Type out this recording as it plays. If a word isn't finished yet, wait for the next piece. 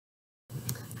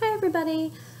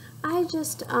everybody. I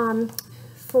just,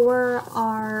 for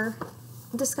our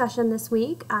discussion this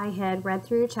week, I had read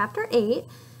through chapter 8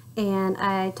 and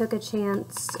I took a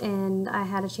chance and I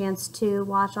had a chance to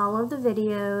watch all of the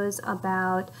videos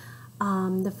about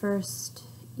the first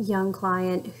young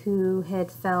client who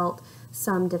had felt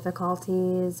some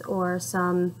difficulties or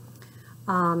some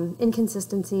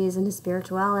inconsistencies in his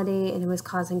spirituality, and it was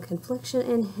causing confliction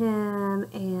in him,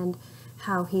 and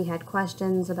how he had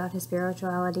questions about his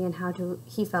spirituality and how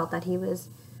he felt that he was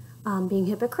being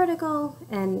hypocritical,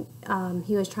 and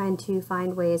he was trying to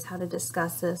find ways how to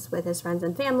discuss this with his friends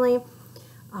and family.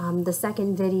 The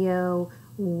second video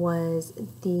was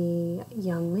the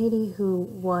young lady who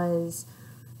was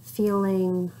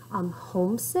feeling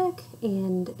homesick,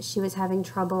 and she was having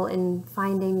trouble in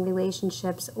finding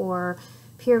relationships or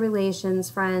peer relations,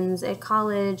 friends at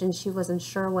college, and she wasn't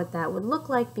sure what that would look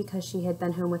like because she had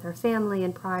been home with her family,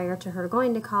 and prior to her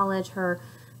going to college, her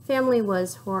family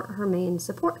was her main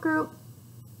support group.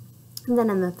 And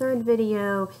then in the third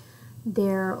video,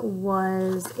 there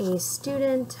was a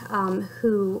student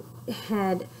who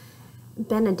had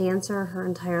been a dancer her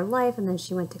entire life, and then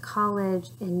she went to college,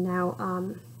 and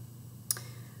now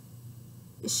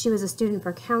she was a student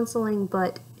for counseling,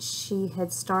 but she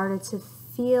had started to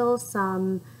feel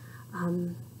some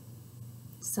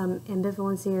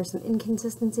ambivalency or some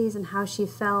inconsistencies in how she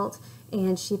felt,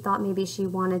 and she thought maybe she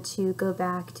wanted to go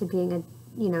back to being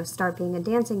start being a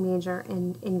dancing major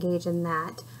and engage in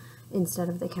that instead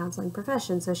of the counseling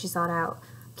profession. So she sought out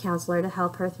a counselor to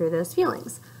help her through those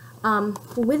feelings.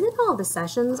 Within all the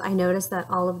sessions, I noticed that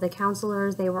all of the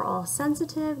counselors, they were all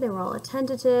sensitive, they were all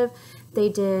attentive, they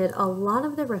did a lot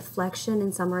of the reflection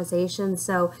and summarization,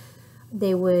 so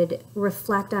they would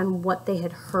reflect on what they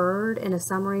had heard in a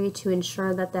summary to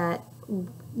ensure that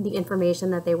the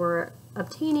information that they were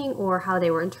obtaining or how they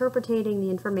were interpreting the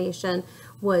information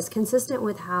was consistent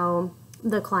with how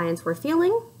the clients were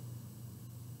feeling.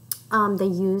 They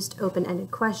used open-ended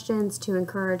questions to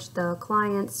encourage the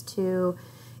clients to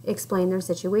explain their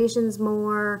situations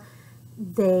more.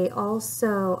 They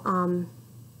also,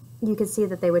 you could see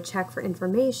that they would check for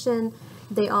information.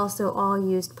 They also all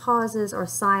used pauses or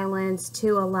silence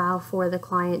to allow for the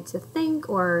client to think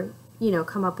or,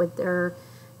 come up with their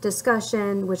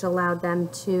discussion, which allowed them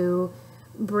to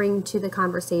bring to the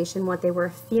conversation what they were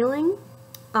feeling.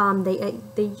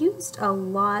 They used a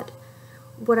lot.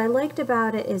 What I liked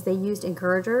about it is they used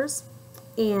encouragers,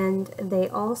 and they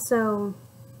also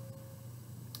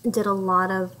did a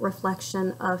lot of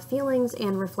reflection of feelings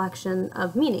and reflection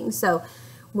of meaning. So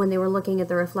when they were looking at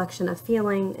the reflection of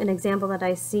feeling, an example that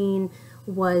I seen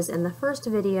was in the first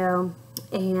video,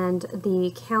 and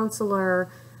the counselor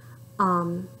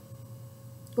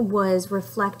was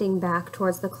reflecting back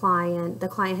towards the client. The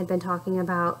client had been talking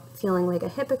about feeling like a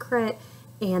hypocrite,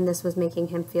 and this was making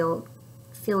him feel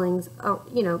feelings,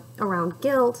 around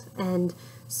guilt, and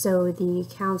so the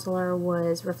counselor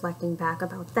was reflecting back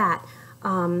about that.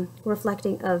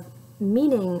 Reflecting of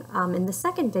meaning, in the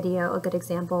second video, a good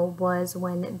example was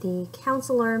when the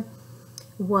counselor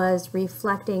was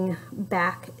reflecting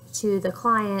back to the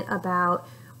client about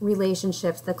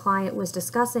relationships. The client was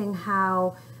discussing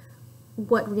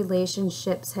what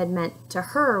relationships had meant to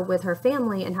her with her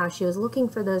family and how she was looking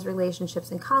for those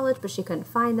relationships in college, but she couldn't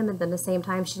find them, and then at the same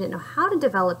time she didn't know how to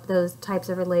develop those types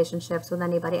of relationships with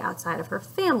anybody outside of her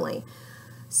family.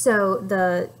 So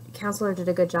the counselor did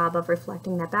a good job of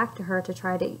reflecting that back to her to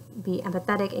try to be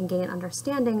empathetic and gain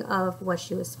understanding of what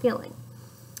she was feeling.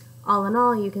 All in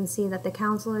all, you can see that the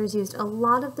counselors used a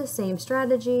lot of the same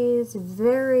strategies,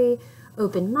 very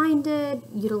open-minded,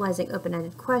 utilizing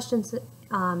open-ended questions,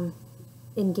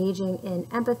 engaging in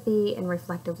empathy and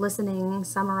reflective listening,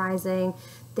 summarizing.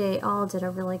 They all did a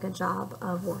really good job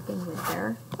of working with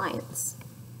their clients.